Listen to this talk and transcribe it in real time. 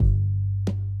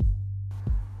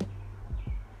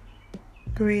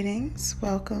Greetings,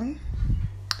 welcome,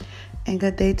 and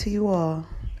good day to you all.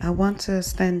 I want to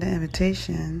extend the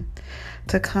invitation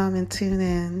to come and tune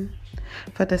in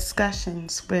for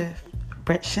discussions with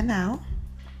Brett Chanel,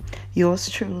 yours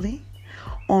truly,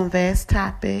 on vast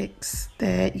topics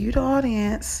that you, the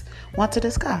audience, want to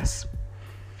discuss.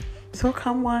 So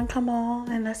come on,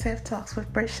 and let's have talks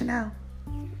with Brett Chanel.